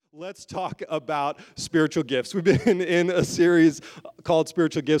Let's talk about spiritual gifts. We've been in a series called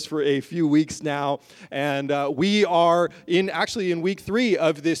Spiritual Gifts for a few weeks now, and we are in week 3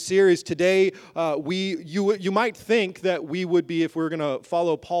 of this series. Today, you might think that we would be, if we were going to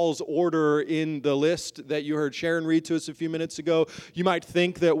follow Paul's order in the list that you heard Sharon read to us a few minutes ago, you might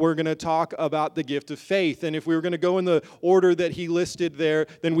think that we're going to talk about the gift of faith. And if we were going to go in the order that he listed there,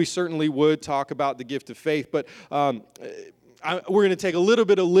 then we certainly would talk about the gift of faith. But we're going to take a little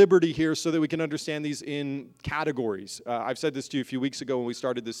bit of liberty here so that we can understand these in categories. I've said this to you a few weeks ago when we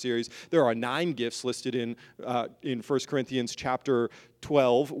started this series. There are 9 gifts listed in 1 Corinthians chapter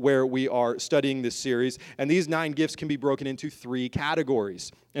 12, where we are studying this series, and these 9 gifts can be broken into 3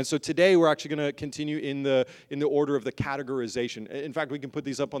 categories. And so today we're actually going to continue in the order of the categorization. In fact, we can put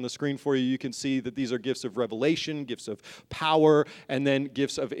these up on the screen for you. You can see that these are gifts of revelation, gifts of power, and then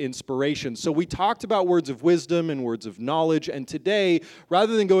gifts of inspiration. So we talked about words of wisdom and words of knowledge, and today,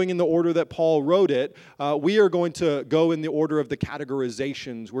 rather than going in the order that Paul wrote it, we are going to go in the order of the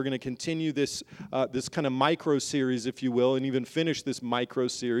categorizations. We're going to continue this kind of micro series, if you will, and even finish this micro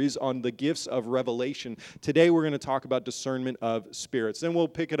series on the gifts of revelation. Today we're going to talk about discernment of spirits. Then we'll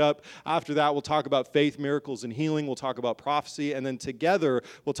pick it up. After that, we'll talk about faith, miracles, and healing. We'll talk about prophecy, and then together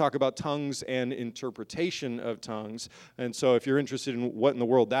we'll talk about tongues and interpretation of tongues. And so if you're interested in what in the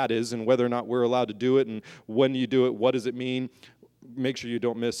world that is and whether or not we're allowed to do it and when you do it, what does it mean, make sure you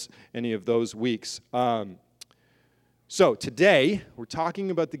don't miss any of those weeks. So today, we're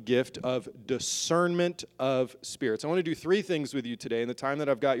talking about the gift of discernment of spirits. I want to do 3 things with you today, and the time that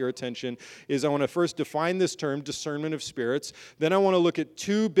I've got your attention is I want to first define this term, discernment of spirits. Then I want to look at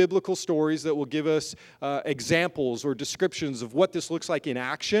 2 biblical stories that will give us examples or descriptions of what this looks like in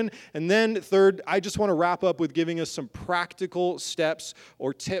action. And then third, I just want to wrap up with giving us some practical steps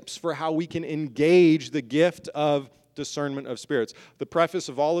or tips for how we can engage the gift of discernment of spirits. The preface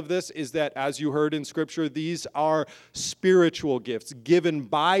of all of this is that, as you heard in Scripture, these are spiritual gifts given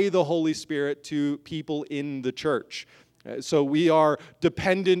by the Holy Spirit to people in the church. So we are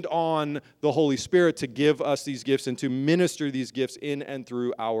dependent on the Holy Spirit to give us these gifts and to minister these gifts in and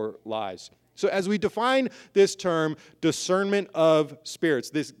through our lives. So as we define this term, discernment of spirits,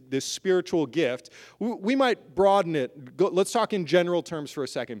 this spiritual gift, we might broaden it. Let's talk in general terms for a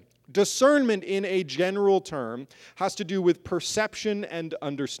second. Discernment in a general term has to do with perception and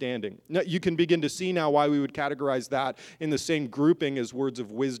understanding. Now, you can begin to see now why we would categorize that in the same grouping as words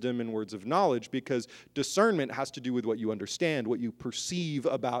of wisdom and words of knowledge, because discernment has to do with what you understand, what you perceive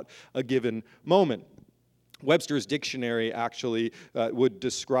about a given moment. Webster's dictionary actually would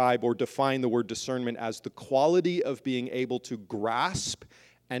describe or define the word discernment as the quality of being able to grasp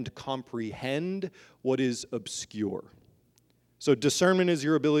and comprehend what is obscure. So discernment is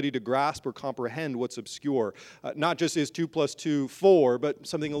your ability to grasp or comprehend what's obscure. Not just is 2 + 2 4, but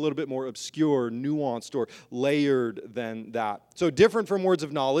something a little bit more obscure, nuanced, or layered than that. So different from words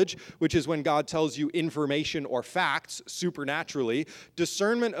of knowledge, which is when God tells you information or facts supernaturally.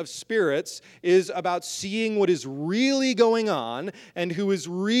 Discernment of spirits is about seeing what is really going on and who is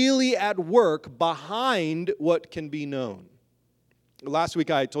really at work behind what can be known. Last week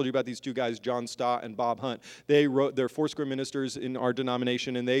I told you about these 2 guys, John Stott and Bob Hunt. They're Foursquare ministers in our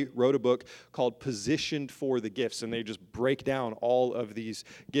denomination, and they wrote a book called Positioned for the Gifts, and they just break down all of these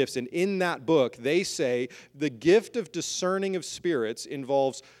gifts. And in that book, they say the gift of discerning of spirits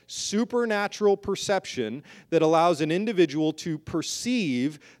involves supernatural perception that allows an individual to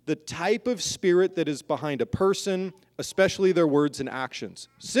perceive the type of spirit that is behind a person, especially their words and actions.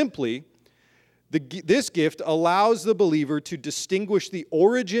 Simply, this gift allows the believer to distinguish the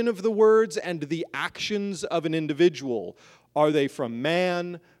origin of the words and the actions of an individual. Are they from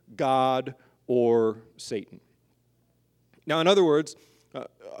man, God, or Satan? Now, in other words,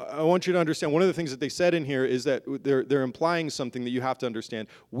 I want you to understand, one of the things that they said in here is that they're implying something that you have to understand.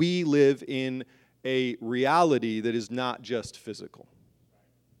 We live in a reality that is not just physical.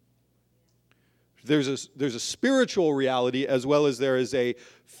 There's a spiritual reality as well as there is a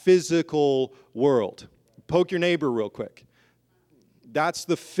physical world. Poke your neighbor real quick. That's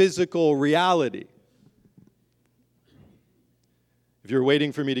the physical reality. If you're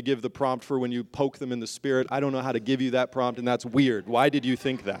waiting for me to give the prompt for when you poke them in the spirit, I don't know how to give you that prompt, and that's weird. Why did you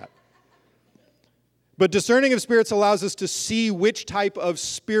think that? But discerning of spirits allows us to see which type of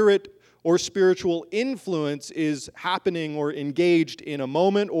spirit or spiritual influence is happening or engaged in a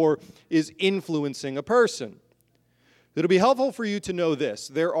moment or is influencing a person. It'll be helpful for you to know this.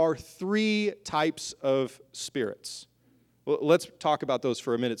 There are 3 types of spirits. Well, let's talk about those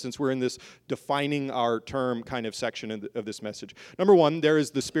for a minute since we're in this defining our term kind of section of this message. Number 1, there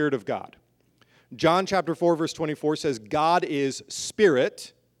is the Spirit of God. John chapter 4, verse 24 says, God is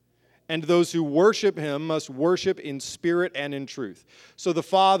spirit, and those who worship him must worship in spirit and in truth. So the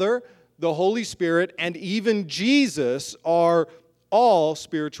Father, the Holy Spirit, and even Jesus are all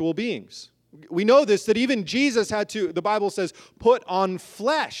spiritual beings. We know this, that even Jesus had to, the Bible says, put on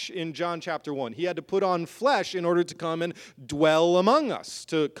flesh in John chapter 1. He had to put on flesh in order to come and dwell among us,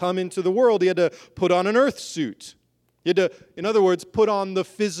 to come into the world. He had to put on an earth suit. He had to, in other words, put on the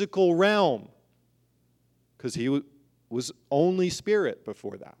physical realm, because he was only spirit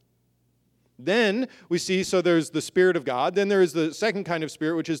before that. Then we see, so there's the Spirit of God. Then there is the second kind of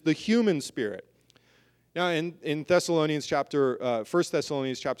spirit, which is the human spirit. Now, in 1 Thessalonians chapter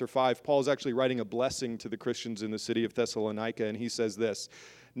 5, Paul is actually writing a blessing to the Christians in the city of Thessalonica, and he says this: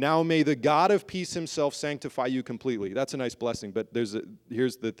 "Now may the God of peace himself sanctify you completely." That's a nice blessing, but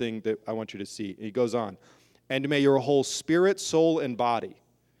here's the thing that I want you to see. He goes on, "And may your whole spirit, soul, and body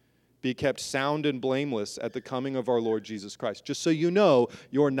be kept sound and blameless at the coming of our Lord Jesus Christ." Just so you know,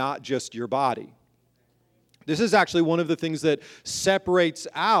 you're not just your body. This is actually one of the things that separates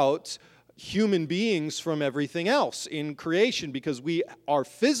out human beings from everything else in creation, because we are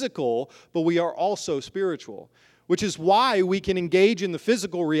physical, but we are also spiritual, which is why we can engage in the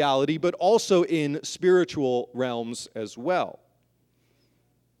physical reality, but also in spiritual realms as well.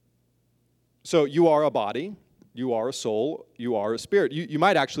 So you are a body, you are a soul, you are a spirit. You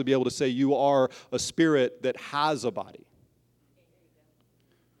might actually be able to say you are a spirit that has a body.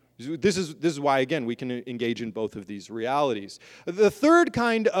 This is why, again, we can engage in both of these realities. The third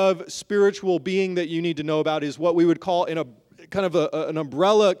kind of spiritual being that you need to know about is what we would call, in a kind of an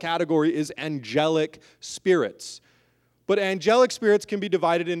umbrella category, is angelic spirits. But angelic spirits can be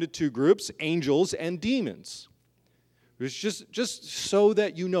divided into two groups: angels and demons. It's just so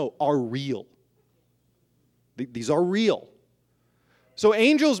that you know, are real. These are real. So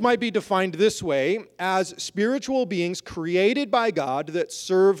angels might be defined this way, as spiritual beings created by God that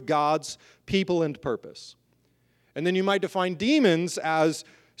serve God's people and purpose. And then you might define demons as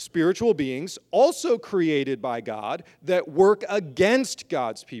spiritual beings also created by God that work against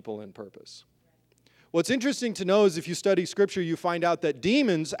God's people and purpose. What's interesting to know is if you study Scripture, you find out that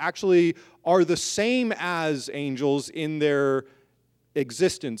demons actually are the same as angels in their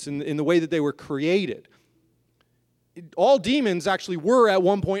existence, in the way that they were created. All demons actually were at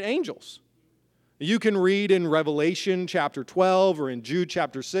one point angels. You can read in Revelation chapter 12 or in Jude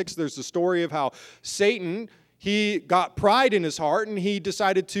chapter 6, there's the story of how Satan, he got pride in his heart and he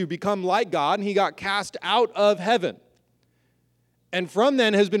decided to become like God, and he got cast out of heaven. And from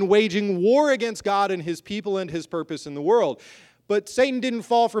then has been waging war against God and his people and his purpose in the world. But Satan didn't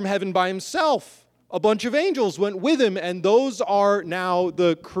fall from heaven by himself. A bunch of angels went with him, and those are now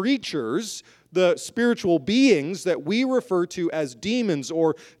the creatures, the spiritual beings that we refer to as demons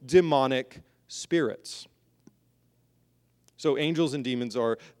or demonic spirits. So angels and demons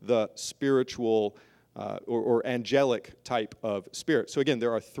are the spiritual or angelic type of spirit. So again,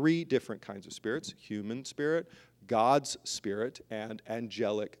 there are three different kinds of spirits: human spirit, God's spirit, and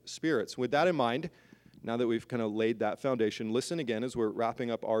angelic spirits. With that in mind, now that we've kind of laid that foundation, listen again as we're wrapping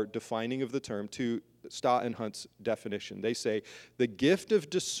up our defining of the term to Stott and Hunt's definition. They say, the gift of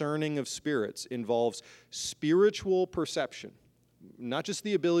discerning of spirits involves spiritual perception, not just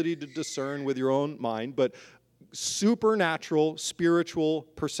the ability to discern with your own mind, but supernatural spiritual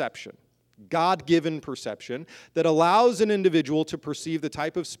perception, God-given perception that allows an individual to perceive the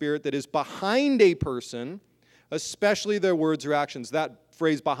type of spirit that is behind a person, especially their words or actions. That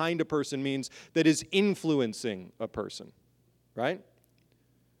phrase, behind a person, means that is influencing a person, right?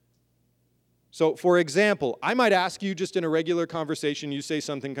 So, for example, I might ask you just in a regular conversation, you say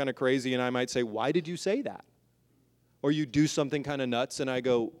something kind of crazy, and I might say, "Why did you say that?" Or you do something kind of nuts, and I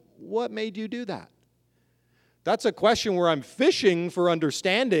go, "What made you do that?" That's a question where I'm fishing for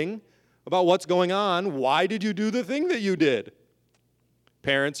understanding about what's going on. Why did you do the thing that you did?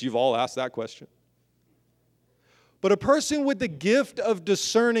 Parents, you've all asked that question. But a person with the gift of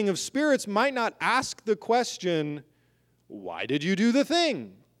discerning of spirits might not ask the question, "Why did you do the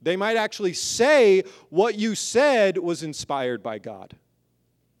thing?" They might actually say, "What you said was inspired by God."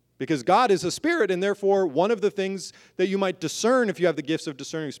 Because God is a spirit, and therefore one of the things that you might discern if you have the gifts of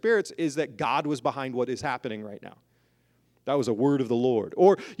discerning spirits is that God was behind what is happening right now. That was a word of the Lord.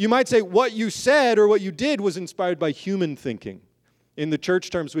 Or you might say, "What you said or what you did was inspired by human thinking." In the church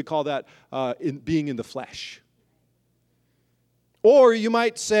terms, we call that being in the flesh. Or you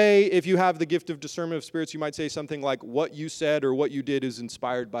might say, if you have the gift of discernment of spirits, you might say something like, "What you said or what you did is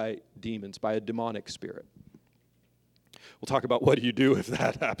inspired by demons, by a demonic spirit." We'll talk about what do you do if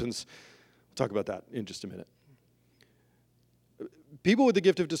that happens. We'll talk about that in just a minute. People with the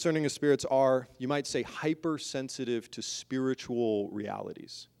gift of discerning of spirits are, you might say, hypersensitive to spiritual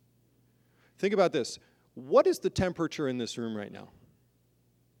realities. Think about this. What is the temperature in this room right now?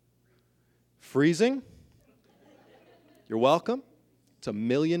 Freezing? You're welcome. It's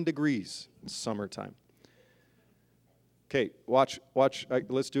 1,000,000 degrees. It's summertime. Okay, watch.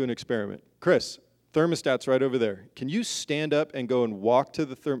 Let's do an experiment. Chris, thermostat's right over there. Can you stand up and go and walk to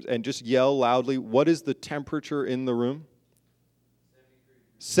the and just yell loudly, what is the temperature in the room?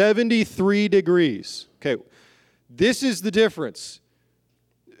 73 degrees. Okay, this is the difference.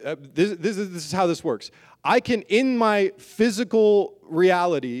 This is how this works. I can, in my physical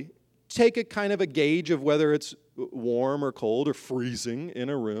reality, take a kind of a gauge of whether it's warm or cold or freezing in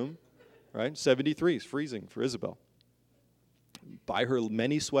a room, right? 73 is freezing for Isabel. Buy her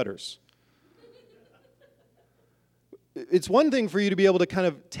many sweaters. It's one thing for you to be able to kind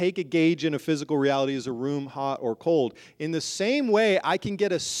of take a gauge in a physical reality, is a room hot or cold. In the same way, I can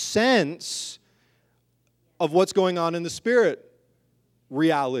get a sense of what's going on in the spirit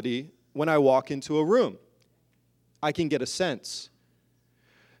reality when I walk into a room. I can get a sense.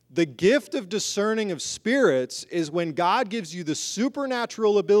 The gift of discerning of spirits is when God gives you the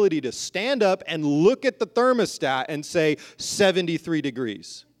supernatural ability to stand up and look at the thermostat and say 73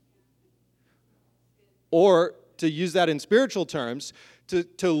 degrees. Or, to use that in spiritual terms,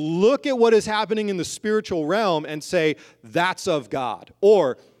 to look at what is happening in the spiritual realm and say, that's of God.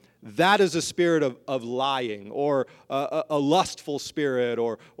 Or, that is a spirit of lying, or a lustful spirit,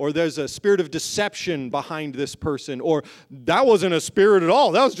 or there's a spirit of deception behind this person, or that wasn't a spirit at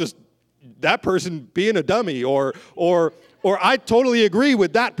all. That was just that person being a dummy, or I totally agree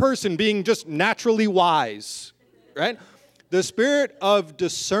with that person being just naturally wise, right? The spirit of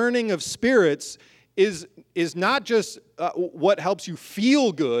discerning of spirits is not just what helps you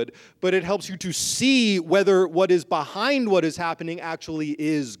feel good, but it helps you to see whether what is behind what is happening actually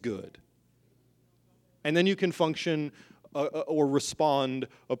is good. And then you can function or respond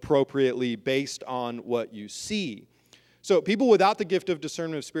appropriately based on what you see. So people without the gift of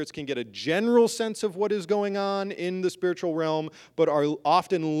discernment of spirits can get a general sense of what is going on in the spiritual realm, but are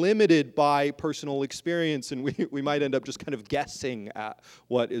often limited by personal experience, and we might end up just kind of guessing at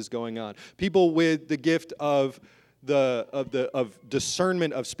what is going on. People with the gift of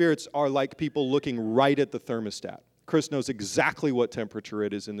discernment of spirits are like people looking right at the thermostat. Chris knows exactly what temperature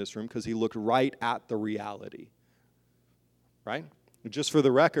it is in this room because he looked right at the reality. Right? Just for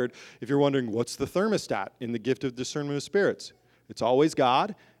the record, if you're wondering, what's the thermostat in the gift of discernment of spirits? It's always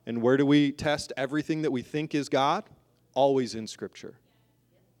God. And where do we test everything that we think is God? Always in Scripture.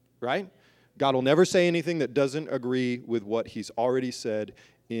 Right? God will never say anything that doesn't agree with what He's already said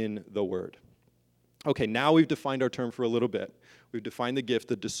in the Word. Okay, now we've defined our term for a little bit. We've defined the gift,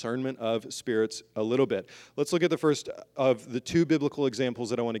 the discernment of spirits, a little bit. Let's look at the first of the two biblical examples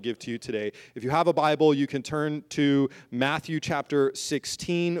that I want to give to you today. If you have a Bible, you can turn to Matthew chapter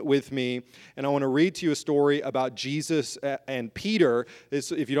 16 with me, and I want to read to you a story about Jesus and Peter.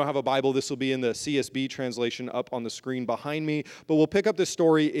 If you don't have a Bible, this will be in the CSB translation up on the screen behind me, but we'll pick up this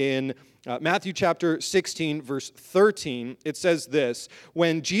story in Matthew chapter 16, verse 13. It says this: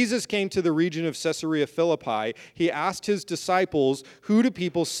 when Jesus came to the region of Caesarea Philippi, he asked his disciples, who do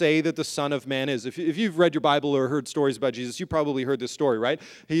people say that the Son of Man is? If you've read your Bible or heard stories about Jesus, you probably heard this story, right?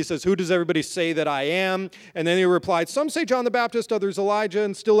 He says, who does everybody say that I am? And then he replied, some say John the Baptist, others Elijah,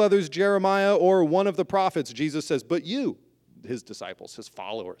 and still others Jeremiah or one of the prophets. Jesus says, but you, his disciples, his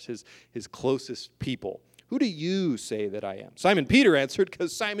followers, his closest people, who do you say that I am? Simon Peter answered,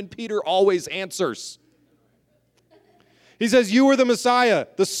 because Simon Peter always answers. He says, you are the Messiah,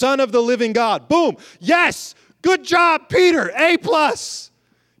 the Son of the living God. Boom. Yes. Good job, Peter. A+.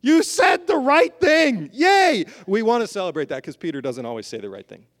 You said the right thing. Yay. We want to celebrate that because Peter doesn't always say the right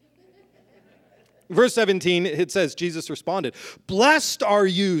thing. Verse 17, it says, Jesus responded, blessed are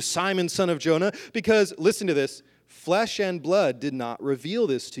you, Simon, son of Jonah, because, listen to this, flesh and blood did not reveal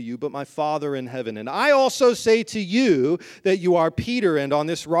this to you, but my Father in heaven. And I also say to you that you are Peter, and on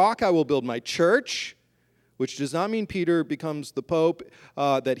this rock I will build my church, which does not mean Peter becomes the Pope,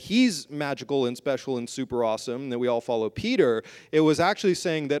 that he's magical and special and super awesome, that we all follow Peter. It was actually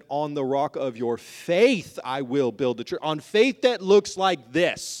saying that on the rock of your faith I will build the church. On faith that looks like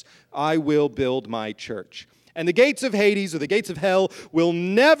this, I will build my church. And the gates of Hades, or the gates of hell, will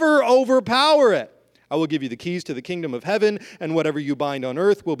never overpower it. I will give you the keys to the kingdom of heaven, and whatever you bind on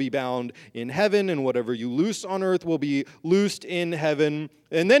earth will be bound in heaven, and whatever you loose on earth will be loosed in heaven.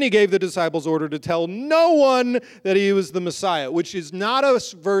 And then he gave the disciples order to tell no one that he was the Messiah, which is not a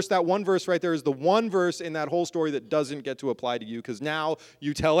verse. That one verse right there is the one verse in that whole story that doesn't get to apply to you, because now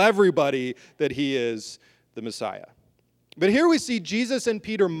you tell everybody that he is the Messiah. But here we see Jesus and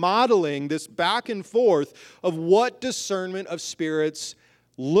Peter modeling this back and forth of what discernment of spirits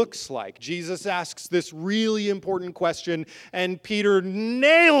looks like. Jesus asks this really important question, and Peter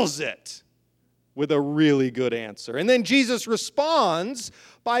nails it with a really good answer. And then Jesus responds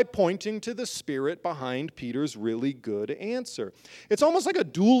by pointing to the Spirit behind Peter's really good answer. It's almost like a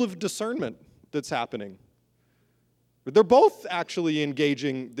duel of discernment that's happening. They're both actually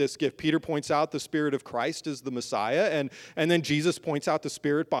engaging this gift. Peter points out the Spirit of Christ as the Messiah, and then Jesus points out the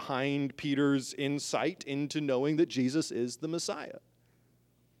Spirit behind Peter's insight into knowing that Jesus is the Messiah.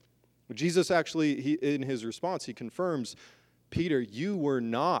 Jesus actually, in his response, he confirms, Peter, you were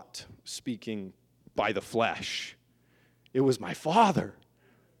not speaking by the flesh. It was my Father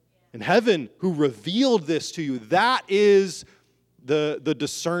in heaven who revealed this to you. That is the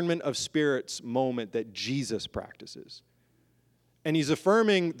discernment of spirits moment that Jesus practices. And he's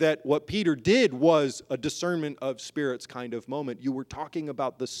affirming that what Peter did was a discernment of spirits kind of moment. You were talking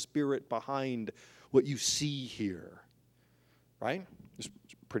about the Spirit behind what you see here, right? It's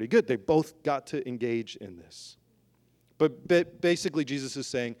pretty good. They both got to engage in this. But basically, Jesus is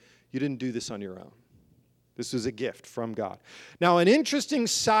saying, you didn't do this on your own. This was a gift from God. Now, an interesting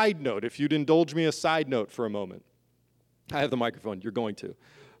side note, if you'd indulge me a side note for a moment. I have the microphone. You're going to.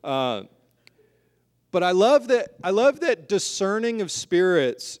 But I love that discerning of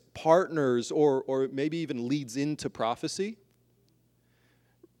spirits partners or maybe even leads into prophecy.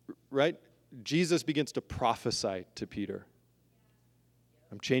 Right? Jesus begins to prophesy to Peter.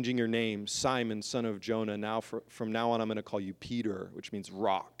 I'm changing your name, Simon, son of Jonah. Now, from now on, I'm going to call you Peter, which means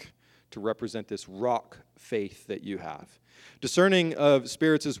rock, to represent this rock faith that you have. Discerning of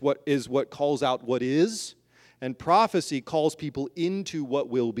spirits is what calls out what is. And prophecy calls people into what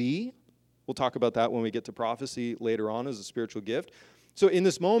will be. We'll talk about that when we get to prophecy later on as a spiritual gift. So in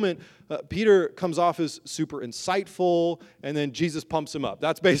this moment, Peter comes off as super insightful, and then Jesus pumps him up.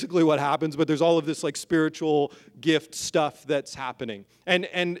 That's basically what happens, but there's all of this like spiritual gift stuff that's happening.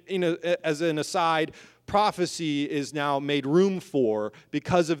 And you know, as an aside, prophecy is now made room for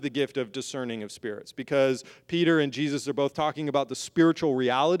because of the gift of discerning of spirits. Because Peter and Jesus are both talking about the spiritual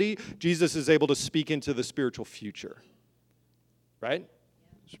reality, Jesus is able to speak into the spiritual future. Right?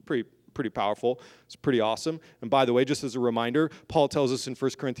 It's pretty powerful. It's pretty awesome. And by the way, just as a reminder, Paul tells us in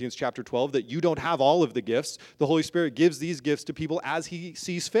 1 Corinthians chapter 12 that you don't have all of the gifts. The Holy Spirit gives these gifts to people as he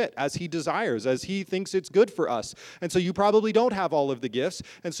sees fit, as he desires, as he thinks it's good for us. And so you probably don't have all of the gifts.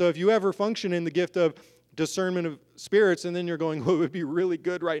 And so if you ever function in the gift of discernment of spirits, and then you're going, well, it would be really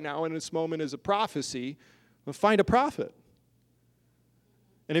good right now in this moment as a prophecy, well, find a prophet.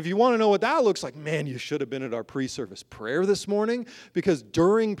 And if you want to know what that looks like, man, you should have been at our pre-service prayer this morning, because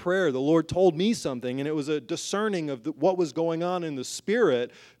during prayer, the Lord told me something, and it was a discerning of what was going on in the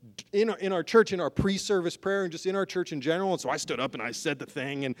Spirit in our church, in our pre-service prayer, and just in our church in general. And so I stood up and I said the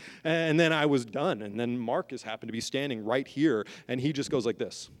thing, and then I was done. And then Marcus happened to be standing right here, and he just goes like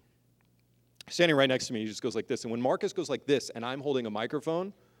this. Standing right next to me, he just goes like this. And when Marcus goes like this, and I'm holding a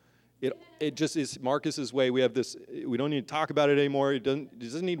microphone, it just is Marcus's way. We have this, we don't need to talk about it anymore. He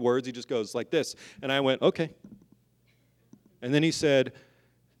doesn't need words. He just goes like this. And I went, okay. And then he said,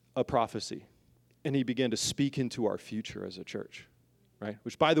 a prophecy. And he began to speak into our future as a church, right?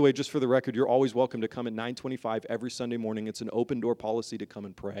 Which, by the way, just for the record, you're always welcome to come at 9:25 every Sunday morning. It's an open door policy to come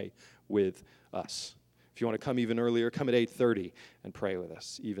and pray with us. If you want to come even earlier, come at 8:30 and pray with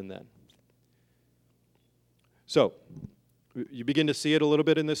us even then. So, you begin to see it a little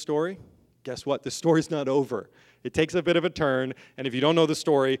bit in this story. Guess what? The story's not over. It takes a bit of a turn, and if you don't know the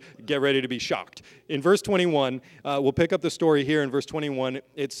story, get ready to be shocked. In verse 21, we'll pick up the story here in verse 21.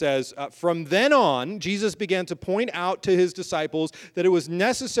 It says, from then on, Jesus began to point out to his disciples that it was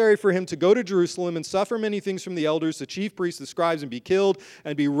necessary for him to go to Jerusalem and suffer many things from the elders, the chief priests, the scribes, and be killed,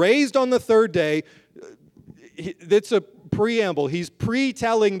 and be raised on the third day. It's a preamble. He's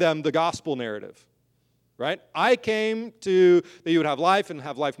pre-telling them the gospel narrative. Right? I came to that you would have life and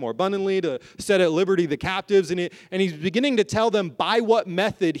have life more abundantly, to set at liberty the captives. And he's beginning to tell them by what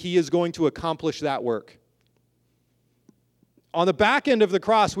method he is going to accomplish that work. On the back end of the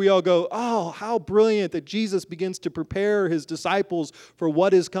cross, we all go, oh, how brilliant that Jesus begins to prepare his disciples for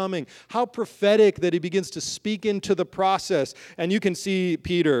what is coming. How prophetic that he begins to speak into the process. And you can see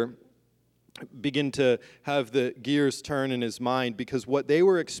Peter begin to have the gears turn in his mind, because what they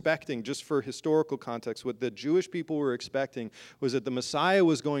were expecting, just for historical context, what the Jewish people were expecting was that the Messiah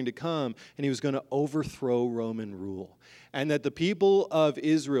was going to come and he was going to overthrow Roman rule. And that the people of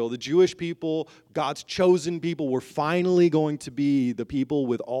Israel, the Jewish people, God's chosen people, were finally going to be the people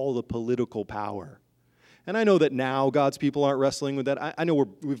with all the political power. And I know that now God's people aren't wrestling with that. I know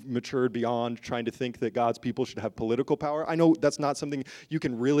we've matured beyond trying to think that God's people should have political power. I know that's not something you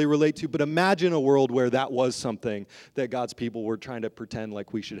can really relate to, but imagine a world where that was something that God's people were trying to pretend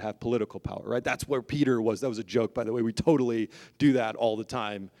like we should have political power, right? That's where Peter was. That was a joke, by the way. We totally do that all the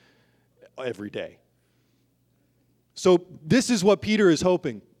time, every day. So this is what Peter is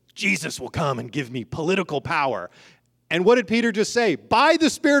hoping. Jesus will come and give me political power. And what did Peter just say? By the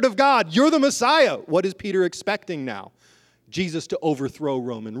Spirit of God, you're the Messiah. What is Peter expecting now? Jesus to overthrow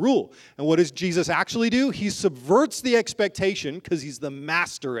Roman rule. And what does Jesus actually do? He subverts the expectation, because he's the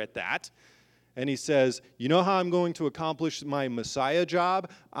master at that. And he says, you know how I'm going to accomplish my Messiah job?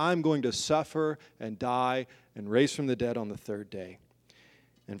 I'm going to suffer and die and raise from the dead on the third day.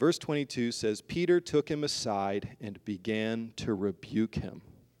 And verse 22 says, Peter took him aside and began to rebuke him.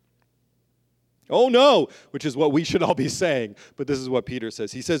 Oh no, which is what we should all be saying. But this is what Peter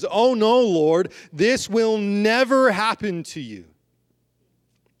says. He says, oh no, Lord, this will never happen to you.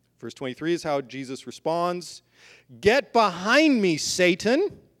 Verse 23 is how Jesus responds. Get behind me,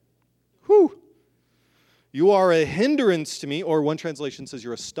 Satan. Whew. You are a hindrance to me. Or one translation says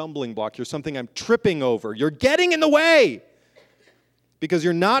you're a stumbling block. You're something I'm tripping over. You're getting in the way. Because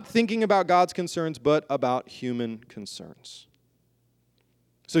you're not thinking about God's concerns, but about human concerns.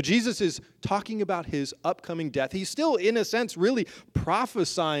 So Jesus is talking about his upcoming death. He's still, in a sense, really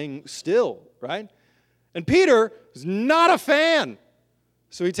prophesying still, right? And Peter is not a fan.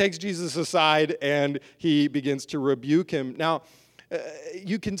 So he takes Jesus aside and he begins to rebuke him. Now,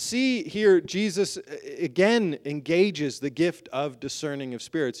 you can see here Jesus again engages the gift of discerning of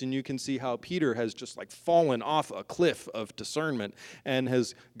spirits, and you can see how Peter has just like fallen off a cliff of discernment and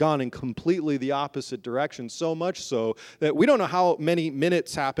has gone in completely the opposite direction, so much so that we don't know how many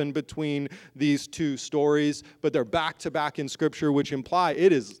minutes happen between these two stories, but they're back to back in Scripture, which imply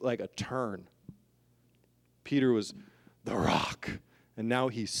it is like a turn. Peter was the rock, and now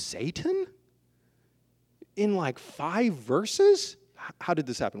he's Satan? In like 5 verses? How did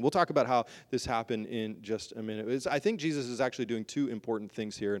this happen? We'll talk about how this happened in just a minute. I think Jesus is actually doing 2 important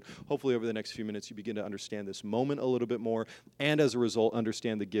things here, and hopefully over the next few minutes you begin to understand this moment a little bit more, and as a result,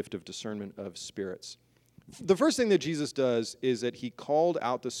 understand the gift of discernment of spirits. The first thing that Jesus does is that he called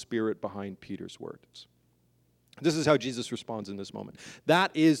out the spirit behind Peter's words. This is how Jesus responds in this moment. That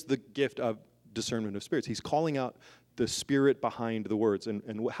is the gift of discernment of spirits. He's calling out the spirit behind the words.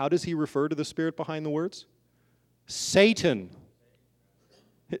 And how does he refer to the spirit behind the words? Satan.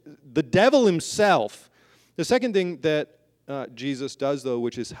 The devil himself. The second thing that Jesus does, though,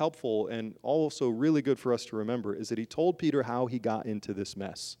 which is helpful and also really good for us to remember, is that he told Peter how he got into this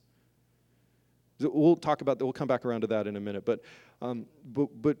mess. We'll talk about that. We'll come back around to that in a minute. But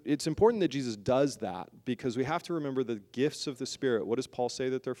it's important that Jesus does that, because we have to remember the gifts of the Spirit. What does Paul say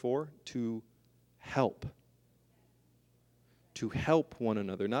that they're for? To help. To help one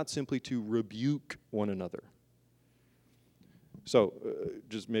another, not simply to rebuke one another. So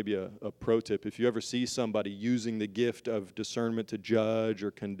just maybe a pro tip, if you ever see somebody using the gift of discernment to judge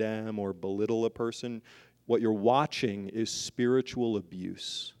or condemn or belittle a person, what you're watching is spiritual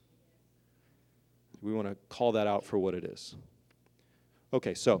abuse. We want to call that out for what it is.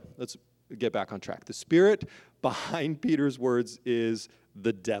 Okay, so let's get back on track. The spirit behind Peter's words is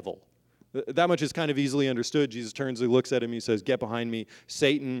the devil. That much is kind of easily understood. Jesus turns, he looks at him, he says, get behind me,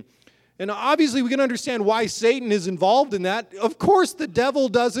 Satan. And obviously we can understand why Satan is involved in that. Of course, the devil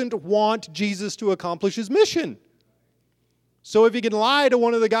doesn't want Jesus to accomplish his mission. So if he can lie to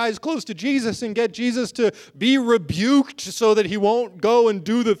one of the guys close to Jesus and get Jesus to be rebuked so that he won't go and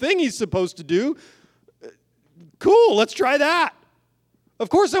do the thing he's supposed to do, cool, let's try that. Of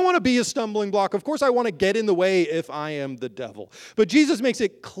course I want to be a stumbling block. Of course I want to get in the way if I am the devil. But Jesus makes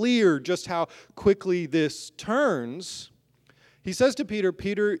it clear just how quickly this turns. He says to Peter,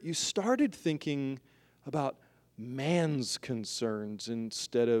 Peter, you started thinking about man's concerns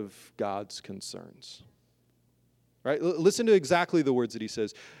instead of God's concerns. Right? Listen to exactly the words that he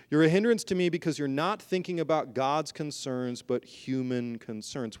says. You're a hindrance to me because you're not thinking about God's concerns, but human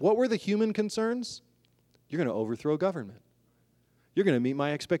concerns. What were the human concerns? You're going to overthrow government. You're going to meet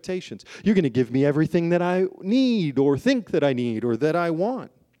my expectations. You're going to give me everything that I need or think that I need or that I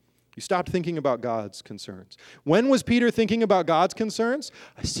want. You stopped thinking about God's concerns. When was Peter thinking about God's concerns?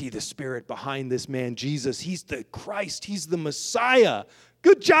 I see the Spirit behind this man, Jesus. He's the Christ. He's the Messiah.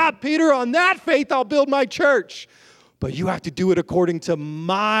 Good job, Peter. On that faith, I'll build my church. But you have to do it according to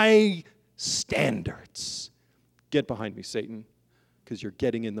my standards. Get behind me, Satan, because you're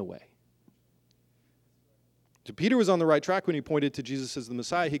getting in the way. So Peter was on the right track when he pointed to Jesus as the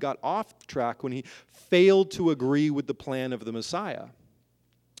Messiah. He got off track when he failed to agree with the plan of the Messiah.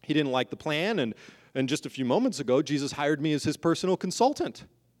 He didn't like the plan, and And just a few moments ago, Jesus hired me as his personal consultant.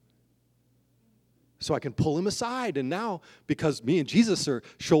 So I can pull him aside. And now, because me and Jesus are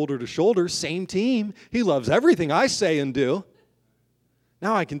shoulder to shoulder, same team, he loves everything I say and do.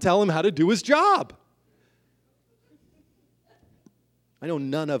 Now I can tell him how to do his job. I know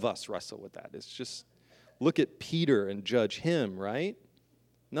none of us wrestle with that. It's just look at Peter and judge him, right?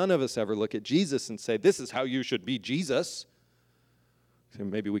 None of us ever look at Jesus and say, this is how you should be Jesus. So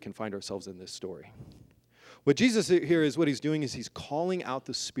maybe we can find ourselves in this story. What Jesus here is, what he's doing is he's calling out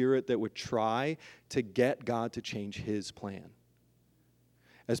the spirit that would try to get God to change his plan.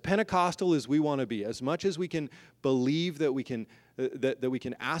 As Pentecostal as we want to be, as much as we can believe that we can that we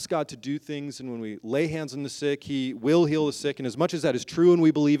can ask God to do things, and when we lay hands on the sick, he will heal the sick, and as much as that is true and we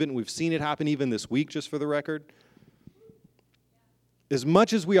believe it, and we've seen it happen even this week, just for the record, as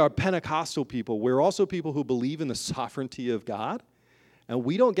much as we are Pentecostal people, we're also people who believe in the sovereignty of God, and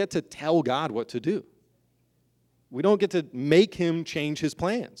we don't get to tell God what to do. We don't get to make him change his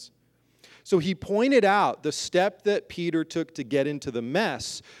plans. So he pointed out the step that Peter took to get into the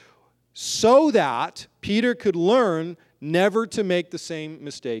mess so that Peter could learn never to make the same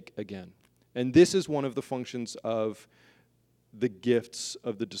mistake again. And this is one of the functions of the gifts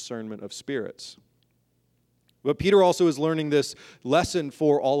of the discernment of spirits. But Peter also is learning this lesson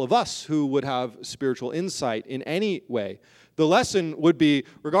for all of us who would have spiritual insight in any way. The lesson would be,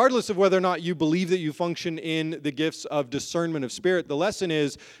 regardless of whether or not you believe that you function in the gifts of discernment of spirit, the lesson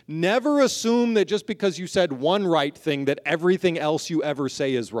is never assume that just because you said one right thing that everything else you ever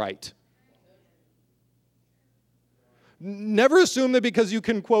say is right. Never assume that because you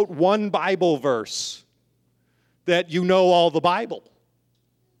can quote one Bible verse that you know all the Bible.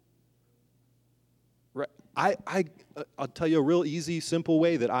 I'll tell you a real easy, simple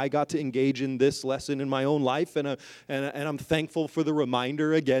way that I got to engage in this lesson in my own life, and I'm thankful for the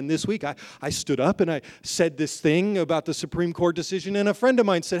reminder again this week. I stood up and I said this thing about the Supreme Court decision, and a friend of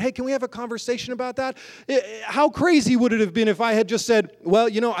mine said, hey, can we have a conversation about that? How crazy would it have been if I had just said, well,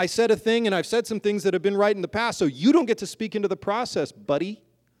 you know, I said a thing, and I've said some things that have been right in the past, so you don't get to speak into the process, buddy,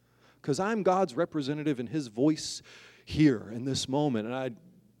 because I'm God's representative and his voice here in this moment. And I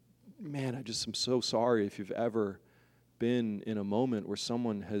just am so sorry if you've ever been in a moment where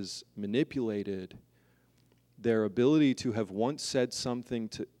someone has manipulated their ability to have once said something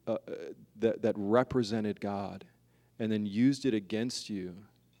to that represented God and then used it against you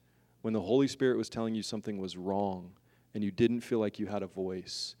when the Holy Spirit was telling you something was wrong and you didn't feel like you had a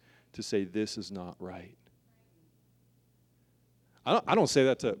voice to say, this is not right. I don't say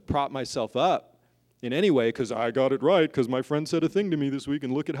that to prop myself up in any way, because I got it right, because my friend said a thing to me this week,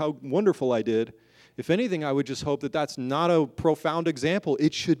 and look at how wonderful I did. If anything, I would just hope that that's not a profound example.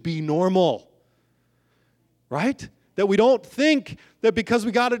 It should be normal, right? That we don't think that because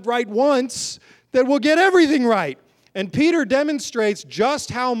we got it right once, that we'll get everything right. And Peter demonstrates just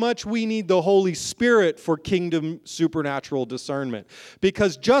how much we need the Holy Spirit for kingdom supernatural discernment.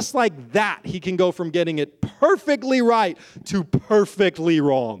 Because just like that, he can go from getting it perfectly right to perfectly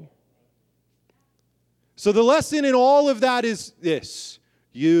wrong. So the lesson in all of that is this: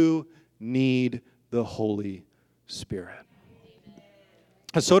 you need the Holy Spirit.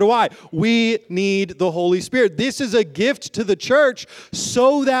 And so do I. We need the Holy Spirit. This is a gift to the church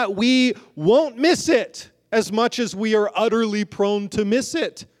so that we won't miss it as much as we are utterly prone to miss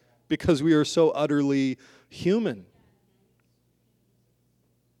it because we are so utterly human.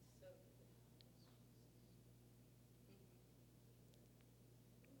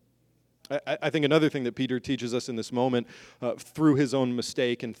 I think another thing that Peter teaches us in this moment through his own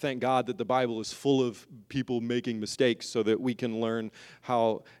mistake, and thank God that the Bible is full of people making mistakes so that we can learn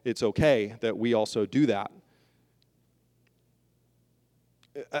how it's okay that we also do that.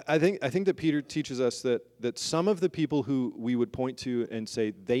 I think that Peter teaches us that some of the people who we would point to and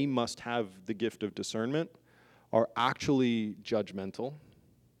say they must have the gift of discernment are actually judgmental,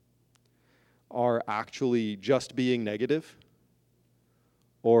 are actually just being negative,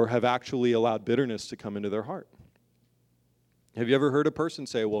 or have actually allowed bitterness to come into their heart. Have you ever heard a person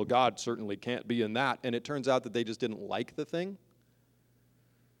say, well, God certainly can't be in that, and it turns out that they just didn't like the thing?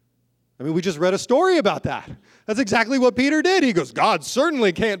 I mean, we just read a story about that. That's exactly what Peter did. He goes, God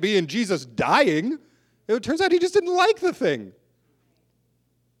certainly can't be in Jesus dying. It turns out he just didn't like the thing.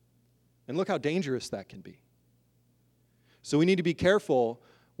 And look how dangerous that can be. So we need to be careful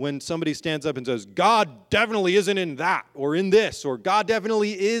when somebody stands up and says, God definitely isn't in that, or in this, or God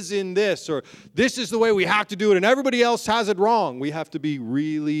definitely is in this, or this is the way we have to do it, and everybody else has it wrong. We have to be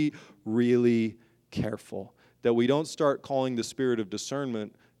really, really careful that we don't start calling the spirit of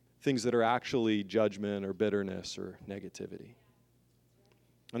discernment things that are actually judgment or bitterness or negativity.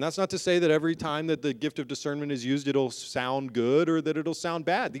 And that's not to say that every time that the gift of discernment is used, it'll sound good or that it'll sound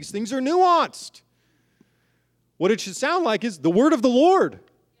bad. These things are nuanced. What it should sound like is the word of the Lord.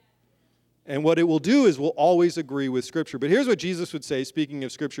 And what it will do is will always agree with Scripture. But here's what Jesus would say, speaking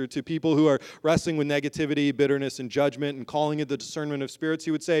of Scripture, to people who are wrestling with negativity, bitterness, and judgment and calling it the discernment of spirits.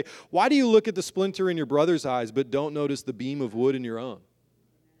 He would say, why do you look at the splinter in your brother's eyes but don't notice the beam of wood in your own?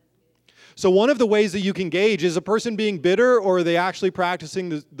 So one of the ways that you can gauge, is a person being bitter or are they actually practicing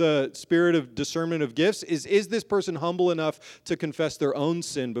the spirit of discernment of gifts? Is this person humble enough to confess their own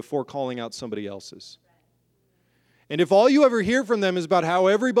sin before calling out somebody else's? And if all you ever hear from them is about how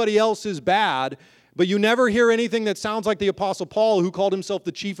everybody else is bad, but you never hear anything that sounds like the Apostle Paul, who called himself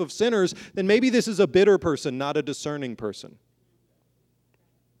the chief of sinners, then maybe this is a bitter person, not a discerning person.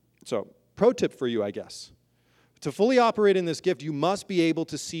 So, pro tip for you, I guess. To fully operate in this gift, you must be able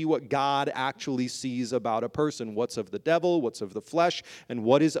to see what God actually sees about a person. What's of the devil, what's of the flesh, and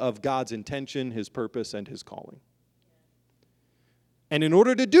what is of God's intention, his purpose, and his calling. And in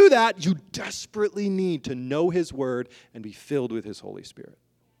order to do that, you desperately need to know his word and be filled with his Holy Spirit.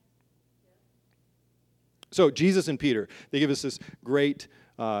 So Jesus and Peter, they give us this great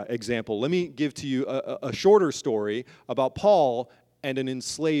example. Let me give to you a shorter story about Paul and an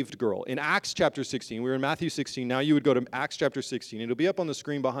enslaved girl. In Acts chapter 16, we were in Matthew 16, now you would go to Acts chapter 16. It'll be up on the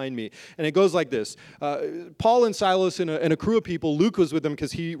screen behind me. And it goes like this. Paul and Silas and a crew of people, Luke was with them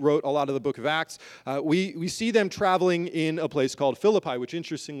because he wrote a lot of the book of Acts. We see them traveling in a place called Philippi, which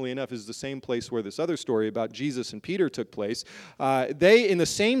interestingly enough is the same place where this other story about Jesus and Peter took place. They, in the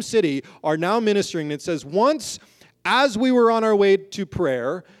same city, are now ministering. It says, once, as we were on our way to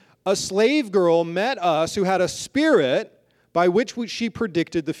prayer, a slave girl met us who had a spirit by which she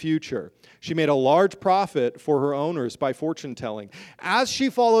predicted the future. She made a large profit for her owners by fortune-telling. As she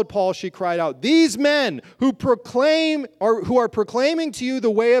followed Paul, she cried out, these men who are proclaiming to you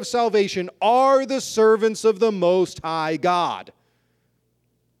the way of salvation are the servants of the Most High God.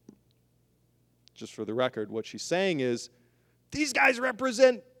 Just for the record, what she's saying is, these guys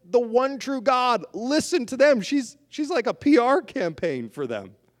represent the one true God. Listen to them. She's like a PR campaign for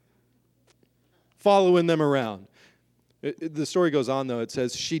them, following them around. The story goes on, though. It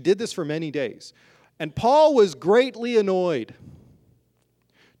says, she did this for many days. And Paul was greatly annoyed.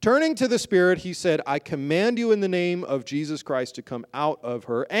 Turning to the Spirit, he said, I command you in the name of Jesus Christ to come out of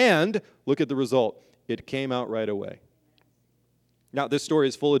her. And look at the result. It came out right away. Now, this story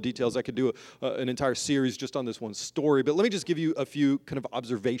is full of details. I could do an entire series just on this one story. But let me just give you a few kind of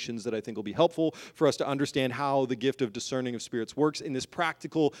observations that I think will be helpful for us to understand how the gift of discerning of spirits works in this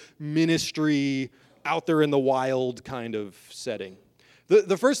practical ministry, out there in the wild kind of setting.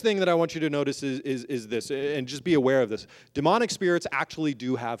 The first thing that I want you to notice is this, and just be aware of this. Demonic spirits actually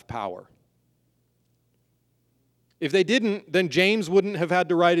do have power. If they didn't, then James wouldn't have had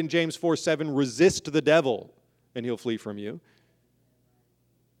to write in James 4:7, resist the devil, and he'll flee from you.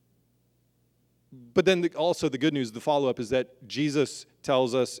 But then also the good news, the follow-up, is that Jesus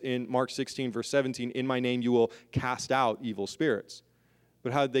tells us in Mark 16, verse 17, in my name you will cast out evil spirits.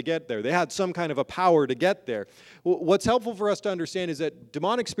 But how did they get there? They had some kind of a power to get there. What's helpful for us to understand is that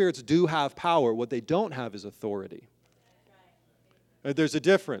demonic spirits do have power. What they don't have is authority. There's a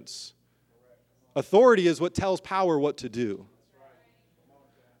difference. Authority is what tells power what to do.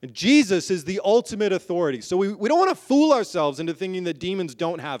 And Jesus is the ultimate authority. So we don't want to fool ourselves into thinking that demons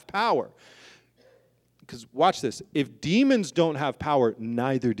don't have power. Because watch this. If demons don't have power,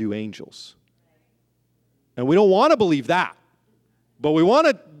 neither do angels. And we don't want to believe that. But we want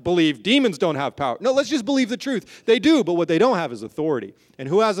to believe demons don't have power. No, let's just believe the truth. They do, but what they don't have is authority. And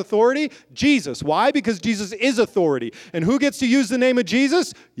who has authority? Jesus. Why? Because Jesus is authority. And who gets to use the name of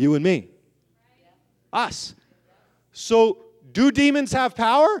Jesus? You and me. Us. So, do demons have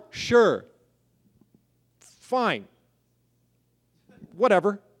power? Sure. Fine.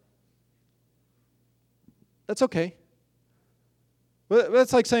 Whatever. That's okay.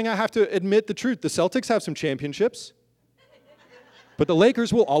 That's like saying I have to admit the truth. The Celtics have some championships. But the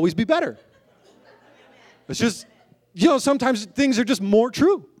Lakers will always be better. It's just, sometimes things are just more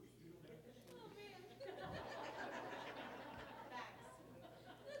true.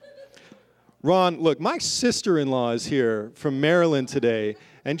 Ron, look, my sister-in-law is here from Maryland today,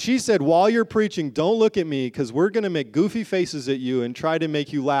 and she said, while you're preaching, don't look at me because we're going to make goofy faces at you and try to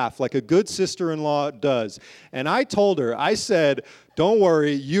make you laugh like a good sister-in-law does. And I told her, I said, don't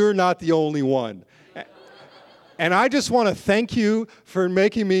worry, you're not the only one. And I just want to thank you for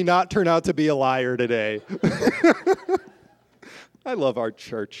making me not turn out to be a liar today. I love our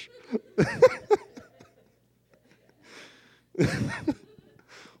church.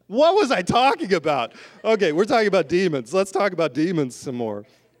 What was I talking about? Okay, we're talking about demons. Let's talk about demons some more.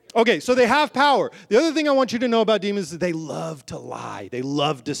 Okay, so they have power. The other thing I want you to know about demons is they love to lie. They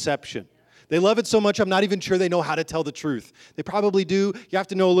love deception. They love it so much, I'm not even sure they know how to tell the truth. They probably do. You have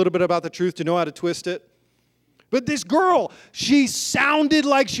to know a little bit about the truth to know how to twist it. But this girl, she sounded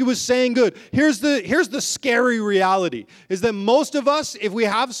like she was saying good. Here's the scary reality, is that most of us, if we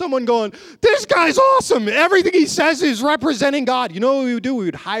have someone going, this guy's awesome, everything he says is representing God, you know what we would do? We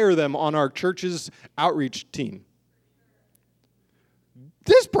would hire them on our church's outreach team.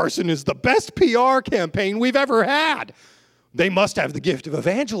 This person is the best PR campaign we've ever had. They must have the gift of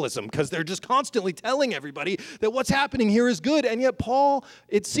evangelism because they're just constantly telling everybody that what's happening here is good. And yet Paul,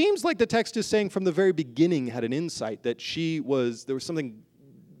 it seems like the text is saying from the very beginning had an insight that there was something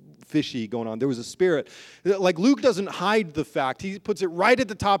fishy going on. There was a spirit. Like Luke doesn't hide the fact. He puts it right at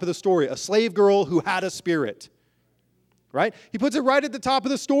the top of the story. A slave girl who had a spirit. Right? He puts it right at the top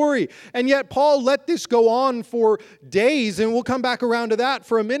of the story. And yet Paul let this go on for days, and we'll come back around to that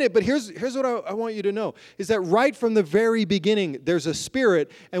for a minute. But here's what I want you to know, is that right from the very beginning, there's a spirit,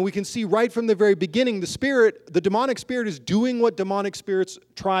 and we can see right from the very beginning, the demonic spirit is doing what demonic spirits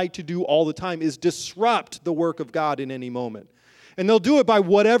try to do all the time, is disrupt the work of God in any moment. And they'll do it by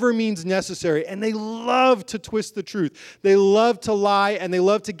whatever means necessary. And they love to twist the truth. They love to lie, and they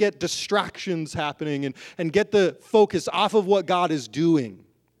love to get distractions happening and get the focus off of what God is doing.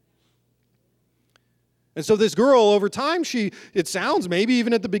 And so this girl, over time, it sounds maybe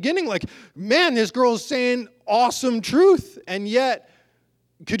even at the beginning like, man, this girl is saying awesome truth. And yet,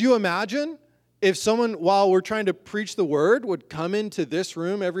 could you imagine if someone, while we're trying to preach the word, would come into this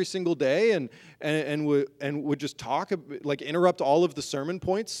room every single day and would just talk, like interrupt all of the sermon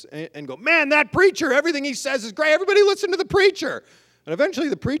points and go, man, that preacher, everything he says is great. Everybody listen to the preacher. And eventually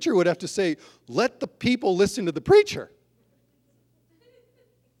the preacher would have to say, let the people listen to the preacher.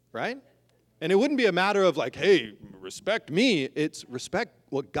 Right? And it wouldn't be a matter of like, hey, respect me. It's respect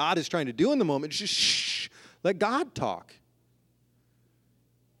what God is trying to do in the moment. It's just shh, let God talk.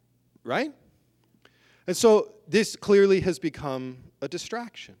 Right? And so this clearly has become a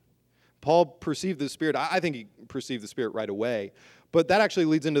distraction. Paul perceived the Spirit. I think he perceived the Spirit right away. But that actually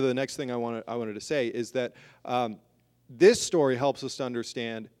leads into the next thing I wanted to say, is that this story helps us to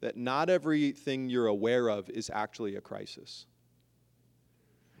understand that not everything you're aware of is actually a crisis.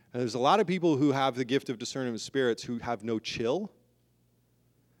 And there's a lot of people who have the gift of discerning of spirits who have no chill.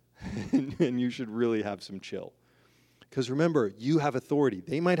 And you should really have some chill. Because remember, you have authority.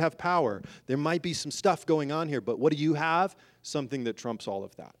 They might have power. There might be some stuff going on here. But what do you have? Something that trumps all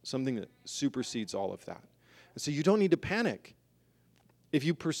of that. Something that supersedes all of that. And so you don't need to panic. If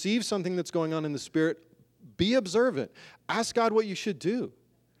you perceive something that's going on in the Spirit, be observant. Ask God what you should do.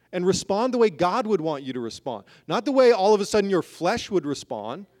 And respond the way God would want you to respond. Not the way all of a sudden your flesh would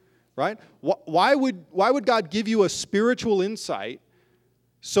respond. Right? Why would God give you a spiritual insight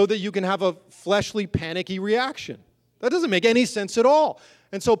so that you can have a fleshly, panicky reaction? That doesn't make any sense at all.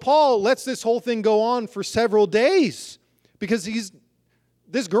 And so Paul lets this whole thing go on for several days because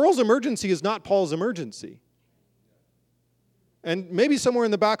this girl's emergency is not Paul's emergency. And maybe somewhere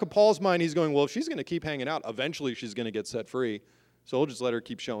in the back of Paul's mind, he's going, well, if she's going to keep hanging out, eventually she's going to get set free. So we'll just let her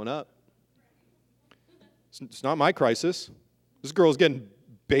keep showing up. It's not my crisis. This girl's getting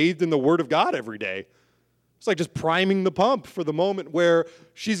bathed in the Word of God every day. It's like just priming the pump for the moment where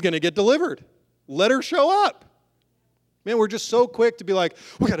she's going to get delivered. Let her show up. Man, we're just so quick to be like,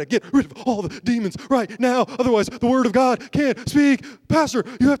 we got to get rid of all the demons right now. Otherwise, the Word of God can't speak. Pastor,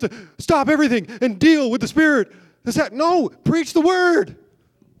 you have to stop everything and deal with the Spirit. No, preach the Word.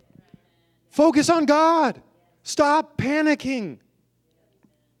 Focus on God. Stop panicking.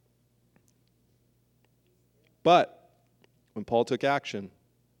 But when Paul took action,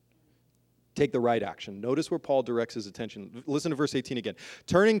 take the right action. Notice where Paul directs his attention. Listen to verse 18 again.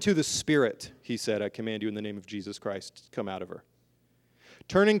 Turning to the Spirit, he said, I command you in the name of Jesus Christ, come out of her.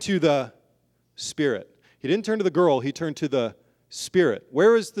 Turning to the Spirit. He didn't turn to the girl, he turned to the Spirit.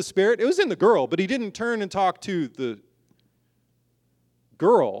 Where is the Spirit? It was in the girl, but he didn't turn and talk to the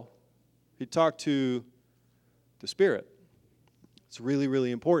girl. He talked to the Spirit. It's really,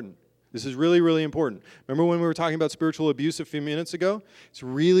 really important. This is really, really important. Remember when we were talking about spiritual abuse a few minutes ago? It's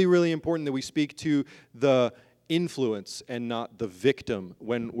really, really important that we speak to the influence and not the victim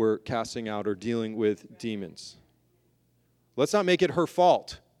when we're casting out or dealing with demons. Let's not make it her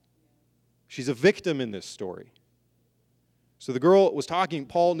fault. She's a victim in this story. So the girl was talking.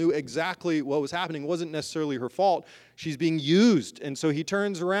 Paul knew exactly what was happening. It wasn't necessarily her fault. She's being used. And so he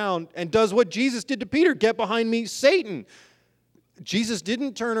turns around and does what Jesus did to Peter. Get behind me, Satan. Jesus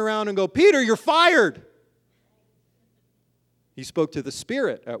didn't turn around and go, Peter, you're fired. He spoke to the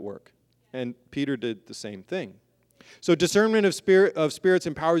Spirit at work. And Peter did the same thing. So discernment of spirits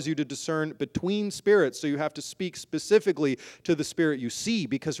empowers you to discern between spirits. So you have to speak specifically to the spirit you see.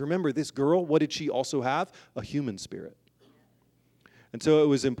 Because remember, this girl, what did she also have? A human spirit. And so it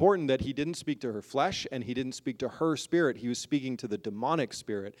was important that he didn't speak to her flesh and he didn't speak to her spirit. He was speaking to the demonic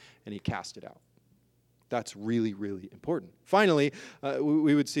spirit and he cast it out. That's really, really important. Finally,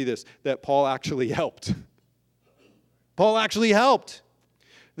 we would see this, that Paul actually helped. Paul actually helped.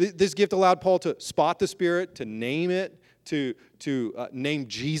 This gift allowed Paul to spot the Spirit, to name it, to name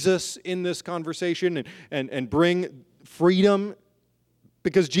Jesus in this conversation and bring freedom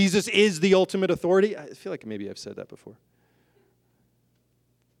because Jesus is the ultimate authority. I feel like maybe I've said that before.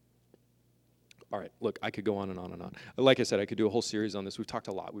 All right, look, I could go on and on and on. Like I said, I could do a whole series on this. We've talked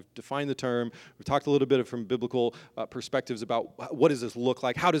a lot. We've defined the term. We've talked a little bit from biblical perspectives about what does this look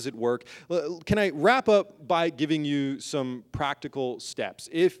like? How does it work? Can I wrap up by giving you some practical steps?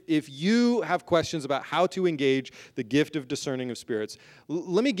 If you have questions about how to engage the gift of discerning of spirits,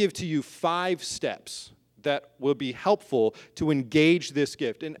 let me give to you 5 steps that will be helpful to engage this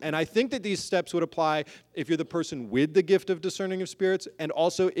gift. And I think that these steps would apply if you're the person with the gift of discerning of spirits, and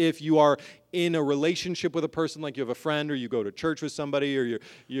also if you are in a relationship with a person, like you have a friend or you go to church with somebody or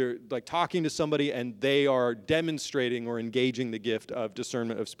you're like talking to somebody and they are demonstrating or engaging the gift of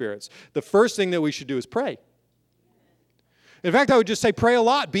discernment of spirits. The first thing that we should do is pray. In fact, I would just say pray a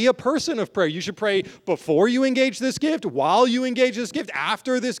lot. Be a person of prayer. You should pray before you engage this gift, while you engage this gift,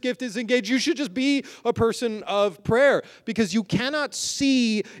 after this gift is engaged. You should just be a person of prayer because you cannot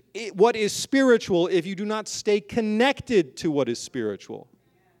see what is spiritual if you do not stay connected to what is spiritual.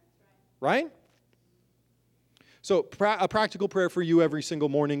 Right? So a practical prayer for you every single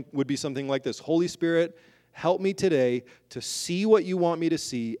morning would be something like this. Holy Spirit, help me today to see what you want me to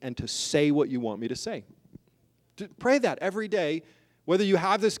see and to say what you want me to say. Pray that every day, whether you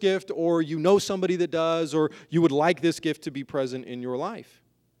have this gift or you know somebody that does or you would like this gift to be present in your life.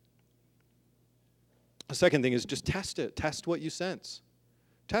 The second thing is just test it. Test what you sense.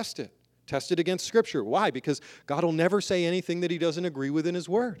 Test it. Test it against Scripture. Why? Because God will never say anything that He doesn't agree with in His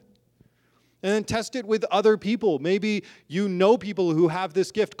Word. And then test it with other people. Maybe you know people who have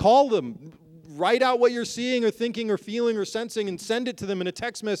this gift. Call them. Write out what you're seeing or thinking or feeling or sensing and send it to them in a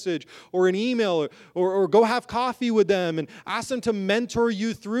text message or an email or go have coffee with them and ask them to mentor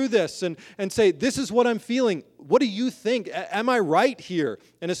you through this and say, this is what I'm feeling. What do you think? Am I right here?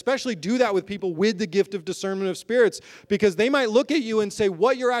 And especially do that with people with the gift of discernment of spirits because they might look at you and say,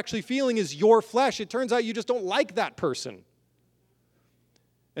 what you're actually feeling is your flesh. It turns out you just don't like that person.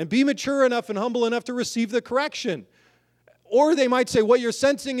 And be mature enough and humble enough to receive the correction. Or they might say, what you're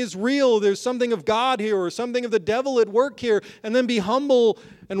sensing is real. There's something of God here or something of the devil at work here. And then be humble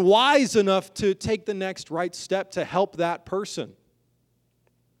and wise enough to take the next right step to help that person.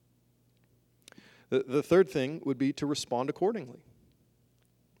 The third thing would be to respond accordingly.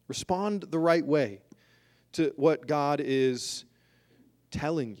 Respond the right way to what God is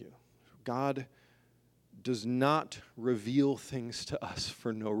telling you. God does not reveal things to us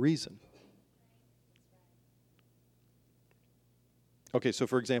for no reason. Okay, so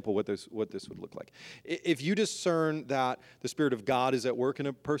for example, what this would look like. If you discern that the Spirit of God is at work in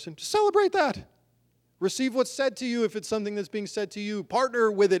a person, just celebrate that. Receive what's said to you if it's something that's being said to you.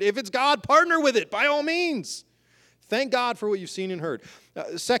 Partner with it. If it's God, partner with it, by all means. Thank God for what you've seen and heard.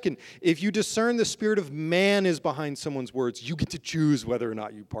 Second, if you discern the spirit of man is behind someone's words, you get to choose whether or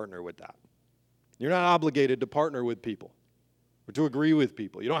not you partner with that. You're not obligated to partner with people or to agree with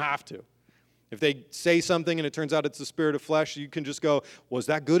people. You don't have to. If they say something and it turns out it's the spirit of flesh, you can just go, was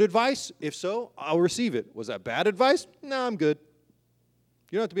that good advice? If so, I'll receive it. Was that bad advice? No, I'm good.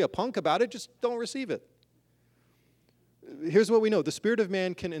 You don't have to be a punk about it. Just don't receive it. Here's what we know. The spirit of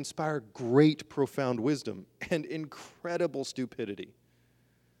man can inspire great, profound wisdom and incredible stupidity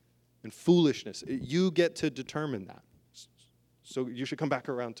and foolishness. You get to determine that. So you should come back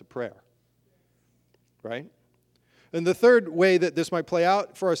around to prayer. Right? And the third way that this might play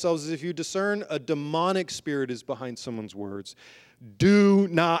out for ourselves is if you discern a demonic spirit is behind someone's words, do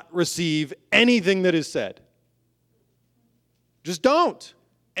not receive anything that is said. Just don't.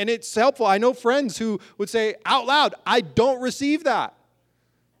 And it's helpful. I know friends who would say out loud, I don't receive that.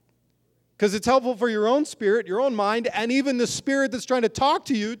 Because it's helpful for your own spirit, your own mind, and even the spirit that's trying to talk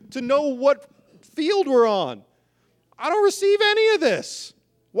to you to know what field we're on. I don't receive any of this.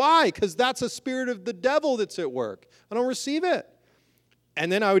 Why? Because that's a spirit of the devil that's at work. I don't receive it.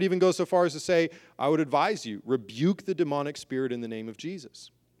 And then I would even go so far as to say, I would advise you, rebuke the demonic spirit in the name of Jesus.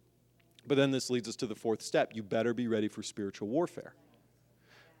 But then this leads us to the fourth step. You better be ready for spiritual warfare.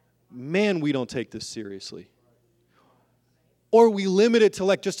 Man, we don't take this seriously. Or we limit it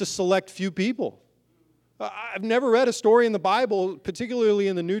to just a select few people. I've never read a story in the Bible, particularly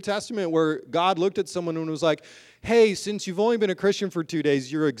in the New Testament, where God looked at someone and was like, hey, since you've only been a Christian for 2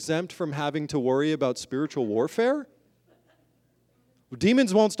 days, you're exempt from having to worry about spiritual warfare?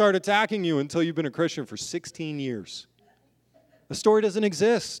 Demons won't start attacking you until you've been a Christian for 16 years. The story doesn't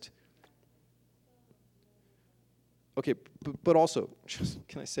exist. Okay, but also,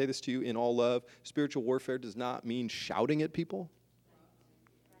 can I say this to you in all love? Spiritual warfare does not mean shouting at people.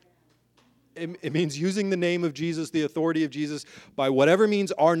 It means using the name of Jesus, the authority of Jesus, by whatever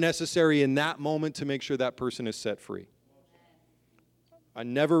means are necessary in that moment to make sure that person is set free. I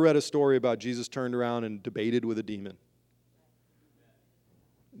never read a story about Jesus turned around and debated with a demon.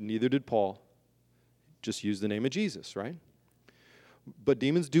 Neither did Paul. Just use the name of Jesus, right? But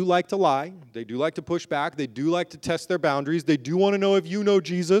demons do like to lie. They do like to push back. They do like to test their boundaries. They do want to know if you know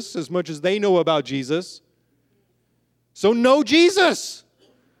Jesus as much as they know about Jesus. So know Jesus.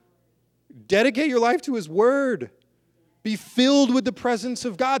 Dedicate your life to His Word. Be filled with the presence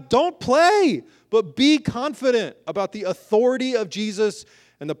of God. Don't play, but be confident about the authority of Jesus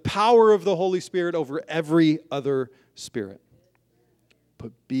and the power of the Holy Spirit over every other spirit.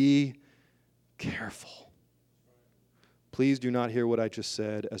 But be careful. Please do not hear what I just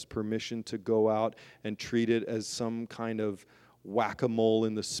said as permission to go out and treat it as some kind of whack-a-mole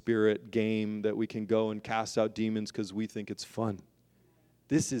in the spirit game that we can go and cast out demons because we think it's fun.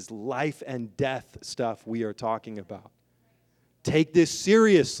 This is life and death stuff we are talking about. Take this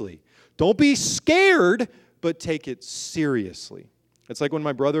seriously. Don't be scared, but take it seriously. It's like when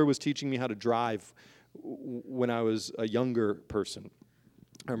my brother was teaching me how to drive when I was a younger person.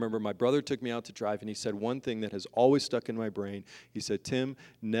 I remember my brother took me out to drive, and he said one thing that has always stuck in my brain. He said, Tim,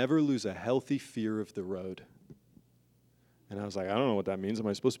 never lose a healthy fear of the road. And I was like, I don't know what that means. Am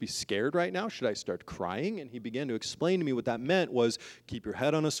I supposed to be scared right now? Should I start crying? And he began to explain to me what that meant was keep your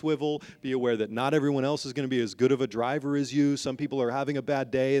head on a swivel, be aware that not everyone else is going to be as good of a driver as you. Some people are having a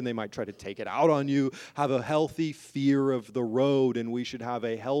bad day, and they might try to take it out on you. Have a healthy fear of the road, and we should have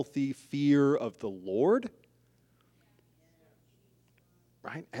a healthy fear of the Lord.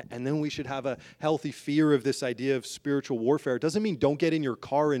 Right? And then we should have a healthy fear of this idea of spiritual warfare. It doesn't mean don't get in your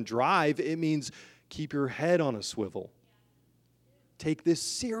car and drive. It means keep your head on a swivel. Take this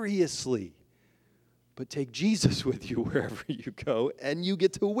seriously. But take Jesus with you wherever you go, and you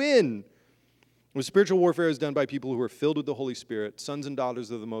get to win. When spiritual warfare is done by people who are filled with the Holy Spirit, sons and daughters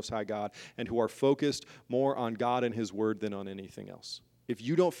of the Most High God, and who are focused more on God and His Word than on anything else. If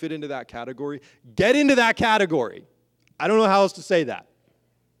you don't fit into that category, get into that category. I don't know how else to say that.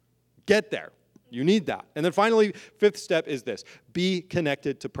 Get there. You need that. And then finally, fifth step is this. Be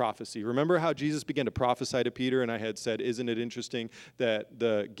connected to prophecy. Remember how Jesus began to prophesy to Peter, and I had said, isn't it interesting that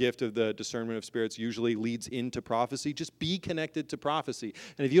the gift of the discernment of spirits usually leads into prophecy? Just be connected to prophecy.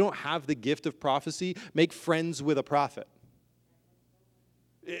 And if you don't have the gift of prophecy, make friends with a prophet.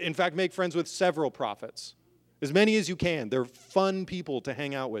 In fact, make friends with several prophets. As many as you can. They're fun people to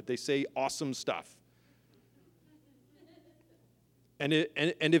hang out with. They say awesome stuff. And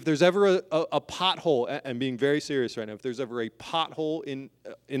if there's ever a pothole, I'm being very serious right now, if there's ever a pothole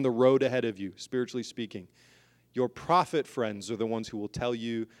in the road ahead of you, spiritually speaking, your prophet friends are the ones who will tell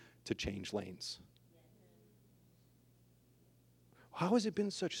you to change lanes. How has it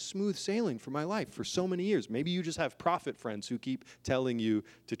been such smooth sailing for my life for so many years? Maybe you just have prophet friends who keep telling you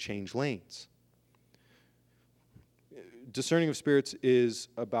to change lanes. Discerning of spirits is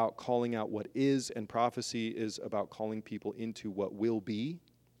about calling out what is, and prophecy is about calling people into what will be.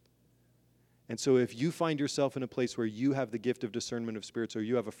 And so if you find yourself in a place where you have the gift of discernment of spirits, or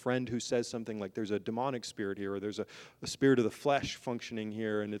you have a friend who says something like there's a demonic spirit here, or there's a spirit of the flesh functioning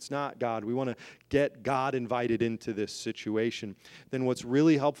here, and it's not God, we want to get God invited into this situation, then what's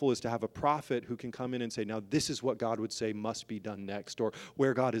really helpful is to have a prophet who can come in and say, now this is what God would say must be done next, or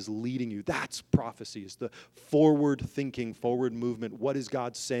where God is leading you. That's prophecy. It's the forward thinking, forward movement. What is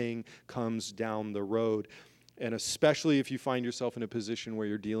God saying comes down the road. And especially if you find yourself in a position where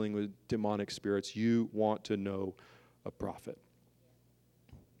you're dealing with demonic spirits, you want to know a prophet.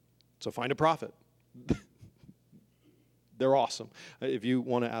 So find a prophet. They're awesome. If you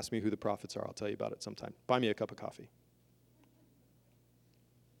want to ask me who the prophets are, I'll tell you about it sometime. Buy me a cup of coffee.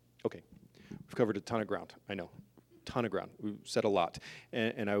 Okay, we've covered a ton of ground, I know. Ton of ground. We've said a lot.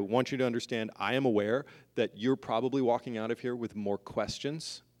 And I want you to understand, I am aware that you're probably walking out of here with more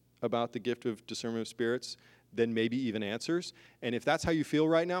questions about the gift of discernment of spirits than maybe even answers. And if that's how you feel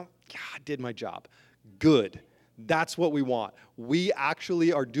right now, God did my job. Good. That's what we want. We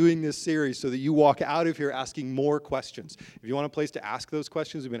actually are doing this series so that you walk out of here asking more questions. If you want a place to ask those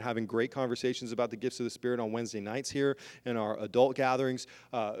questions, we've been having great conversations about the gifts of the Spirit on Wednesday nights here in our adult gatherings.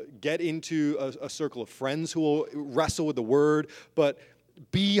 Get into a circle of friends who will wrestle with the Word, but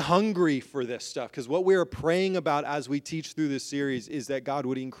be hungry for this stuff, because what we are praying about as we teach through this series is that God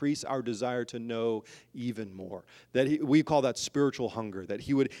would increase our desire to know even more. We call that spiritual hunger, that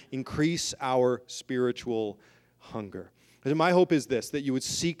He would increase our spiritual hunger. And my hope is this, that you would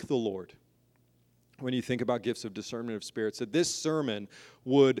seek the Lord when you think about gifts of discernment of spirits, that this sermon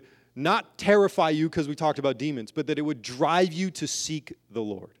would not terrify you because we talked about demons, but that it would drive you to seek the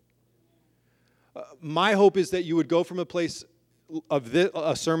Lord. My hope is that you would go from a place of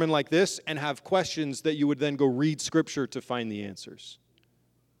a sermon like this and have questions that you would then go read Scripture to find the answers.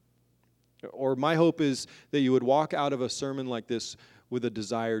 Or my hope is that you would walk out of a sermon like this with a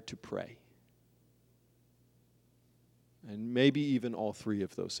desire to pray. And maybe even all three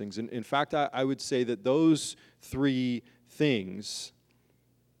of those things. In fact, I would say that those three things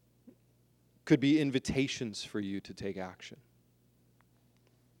could be invitations for you to take action.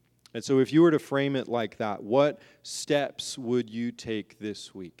 And so if you were to frame it like that, what steps would you take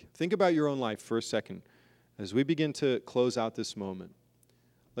this week? Think about your own life for a second. As we begin to close out this moment,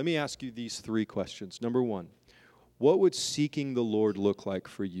 let me ask you these three questions. Number one, what would seeking the Lord look like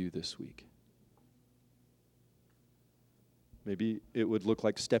for you this week? Maybe it would look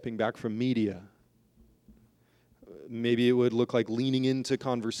like stepping back from media. Maybe it would look like leaning into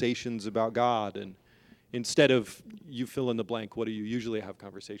conversations about God, and instead of you fill in the blank, what do you usually have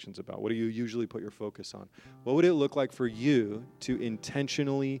conversations about? What do you usually put your focus on? What would it look like for you to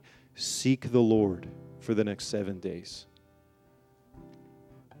intentionally seek the Lord for the next 7 days?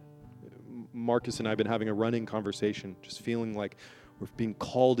 Marcus and I have been having a running conversation, just feeling like we're being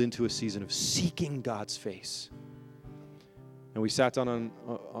called into a season of seeking God's face. And we sat down on,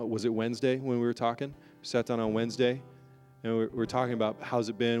 was it Wednesday when we were talking? We sat down on Wednesday, and we were talking about how's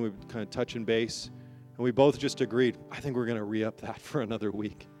it been. We were kind of touching base. And we both just agreed, I think we're going to re-up that for another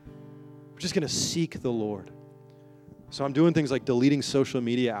week. We're just going to seek the Lord. So I'm doing things like deleting social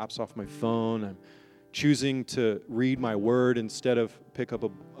media apps off my phone. I'm choosing to read my word instead of pick up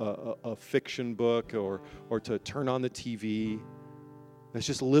a fiction book or to turn on the TV. There's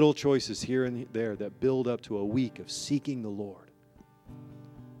just little choices here and there that build up to a week of seeking the Lord.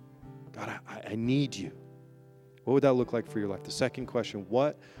 God, I need you. What would that look like for your life? The second question,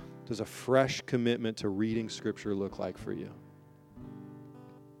 what does a fresh commitment to reading Scripture look like for you?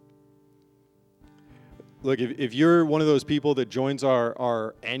 Look, if you're one of those people that joins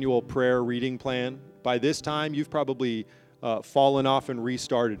our annual prayer reading plan, by this time you've probably fallen off and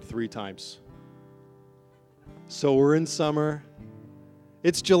restarted 3 times. So we're in summer.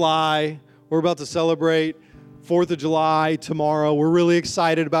 It's July. We're about to celebrate 4th of July tomorrow. We're really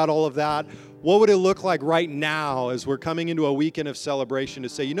excited about all of that. What would it look like right now as we're coming into a weekend of celebration to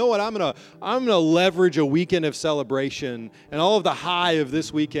say, you know what, I'm gonna leverage a weekend of celebration and all of the high of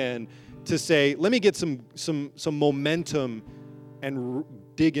this weekend to say, let me get some momentum and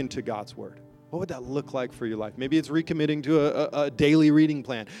dig into God's Word. What would that look like for your life? Maybe it's recommitting to a daily reading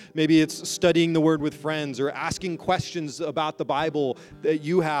plan. Maybe it's studying the Word with friends or asking questions about the Bible that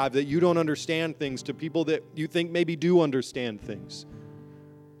you have that you don't understand things to people that you think maybe do understand things.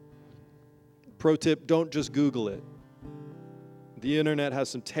 Pro tip, don't just Google it. The internet has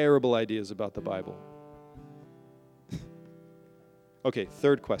some terrible ideas about the Bible. Okay,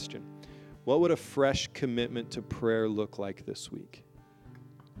 third question. What would a fresh commitment to prayer look like this week?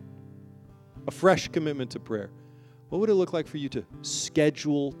 A fresh commitment to prayer. What would it look like for you to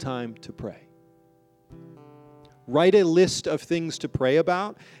schedule time to pray? Write a list of things to pray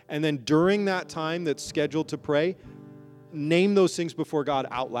about, and then during that time that's scheduled to pray, name those things before God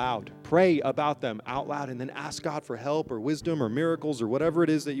out loud. Pray about them out loud, and then ask God for help or wisdom or miracles or whatever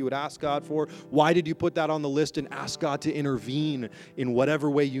it is that you would ask God for. Why did you put that on the list? And ask God to intervene in whatever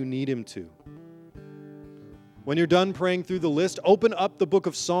way you need Him to. When you're done praying through the list, open up the book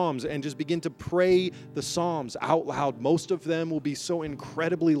of Psalms and just begin to pray the Psalms out loud. Most of them will be so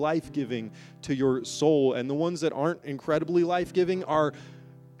incredibly life-giving to your soul, and the ones that aren't incredibly life-giving are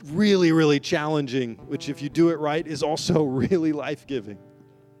really, really challenging, which if you do it right is also really life-giving.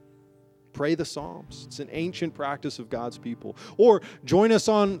 Pray the Psalms. It's an ancient practice of God's people. Or join us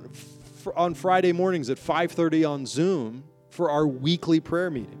on Friday mornings at 5:30 on Zoom for our weekly prayer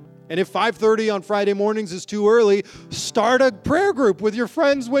meeting. And if 5:30 on Friday mornings is too early, start a prayer group with your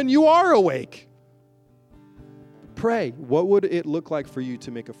friends when you are awake. Pray. What would it look like for you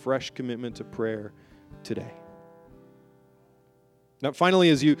to make a fresh commitment to prayer today? Now, finally,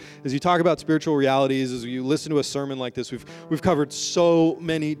 as you talk about spiritual realities, as you listen to a sermon like this, we've covered so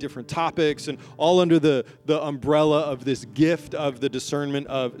many different topics, and all under the umbrella of this gift of the discernment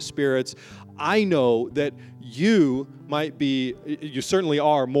of spirits. I know that you certainly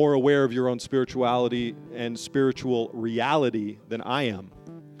are more aware of your own spirituality and spiritual reality than I am.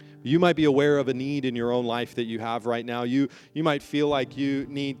 You might be aware of a need in your own life that you have right now. You might feel like you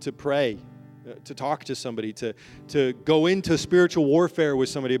need to pray, to talk to somebody, to go into spiritual warfare with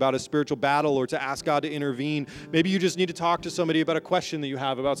somebody about a spiritual battle, or to ask God to intervene. Maybe you just need to talk to somebody about a question that you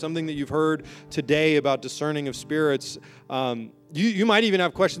have, about something that you've heard today about discerning of spirits. You might even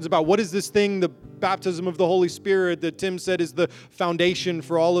have questions about what is this thing, the baptism of the Holy Spirit that Tim said is the foundation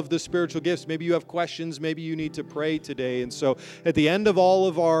for all of the spiritual gifts. Maybe you have questions. Maybe you need to pray today. And so at the end of all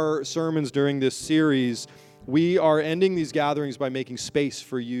of our sermons during this series, we are ending these gatherings by making space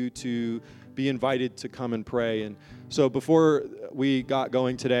for you to be invited to come and pray. And so before we got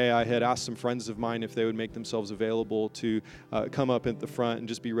going today, I had asked some friends of mine if they would make themselves available to come up at the front and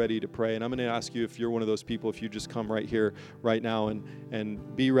just be ready to pray. And I'm going to ask you, if you're one of those people, if you just come right here, right now,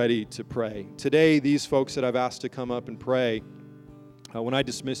 and be ready to pray. Today, these folks that I've asked to come up and pray, when I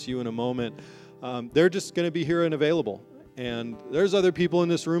dismiss you in a moment, they're just going to be here and available. And there's other people in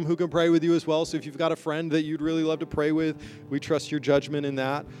this room who can pray with you as well. So if you've got a friend that you'd really love to pray with, we trust your judgment in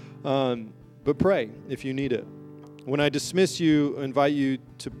that. But pray if you need it. When I dismiss you, I invite you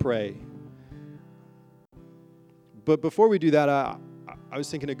to pray. But before we do that, I was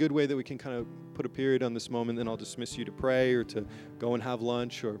thinking a good way that we can kind of put a period on this moment, then I'll dismiss you to pray or to go and have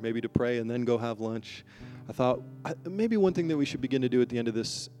lunch, or maybe to pray and then go have lunch. I thought maybe one thing that we should begin to do at the end of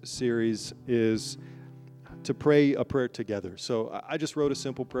this series is to pray a prayer together. So I just wrote a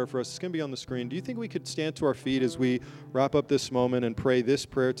simple prayer for us. It's going to be on the screen. Do you think we could stand to our feet as we wrap up this moment and pray this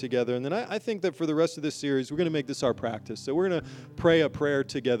prayer together? And then I think that for the rest of this series, we're going to make this our practice. So we're going to pray a prayer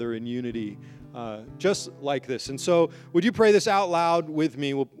together in unity, just like this. And so would you pray this out loud with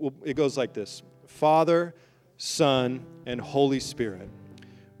me? It goes like this. Father, Son, and Holy Spirit,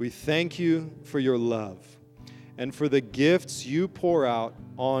 we thank you for your love and for the gifts you pour out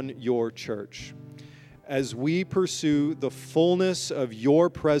on your church. As we pursue the fullness of your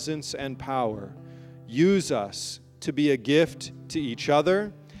presence and power, use us to be a gift to each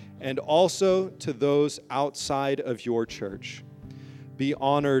other and also to those outside of your church. Be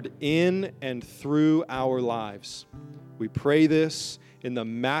honored in and through our lives. We pray this in the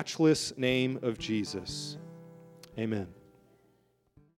matchless name of Jesus. Amen.